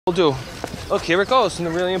Will do. Look, here it goes in a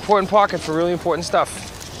really important pocket for really important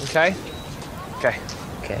stuff. Okay? Okay.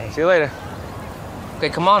 Okay. See you later. Okay,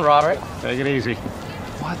 come on, Robert. Take it easy.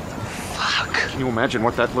 What the fuck? Can you imagine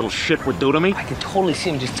what that little shit would do to me? I can totally see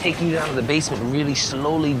him just taking you down to the basement and really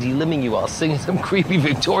slowly delimbing you while singing some creepy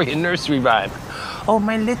Victorian nursery rhyme. Oh,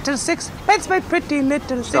 my little sixpence, my pretty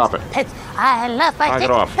little Stop it. sixpence. I love my Knock it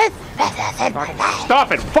off. sixpence.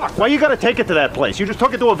 Stop it! Fuck! Why you gotta take it to that place? You just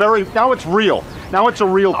took it to a very... Now it's real. Now it's a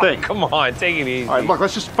real thing. Come on, take it easy. All right, look,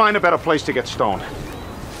 let's just find a better place to get stoned.